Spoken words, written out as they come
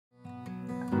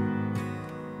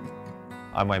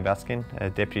I'm Baskin,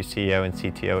 Deputy CEO and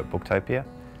CTO at Booktopia.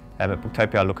 At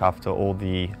Booktopia I look after all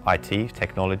the IT,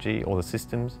 technology, all the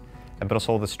systems, but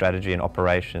also all the strategy and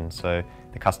operations, so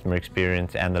the customer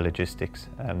experience and the logistics,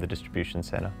 the distribution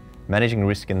centre. Managing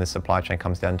risk in the supply chain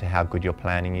comes down to how good your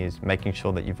planning is, making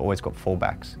sure that you've always got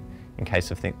fallbacks in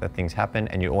case of that things happen,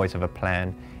 and you always have a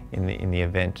plan in the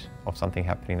event of something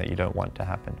happening that you don't want to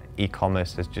happen.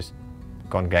 E-commerce has just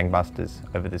gone gangbusters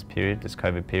over this period, this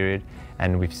COVID period,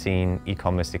 and we've seen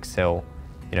e-commerce excel,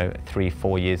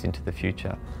 3-4 years into the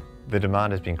future. The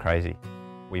demand has been crazy.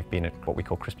 We've been at what we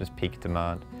call Christmas peak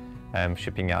demand,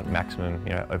 shipping out maximum,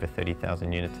 over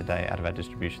 30,000 units a day out of our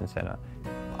distribution centre.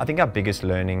 I think our biggest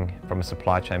learning from a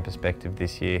supply chain perspective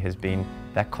this year has been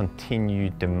that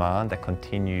continued demand, that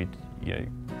continued,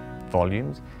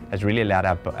 volumes has really allowed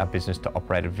our business to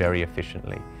operate very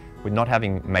efficiently. With not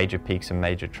having major peaks and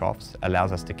major troughs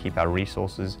allows us to keep our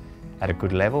resources at a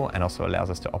good level and also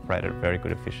allows us to operate at a very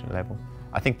good efficient level.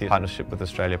 I think the partnership with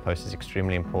Australia Post is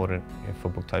extremely important for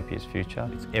Booktopia's future.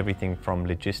 It's everything from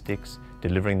logistics,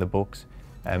 delivering the books,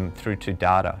 through to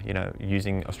data,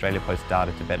 using Australia Post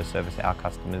data to better service our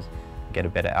customers, get a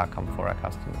better outcome for our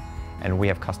customers. And we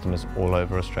have customers all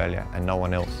over Australia, and no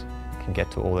one else can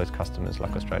get to all those customers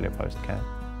like Australia Post can.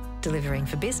 Delivering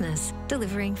for business,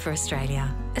 delivering for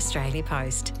Australia. Australia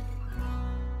Post.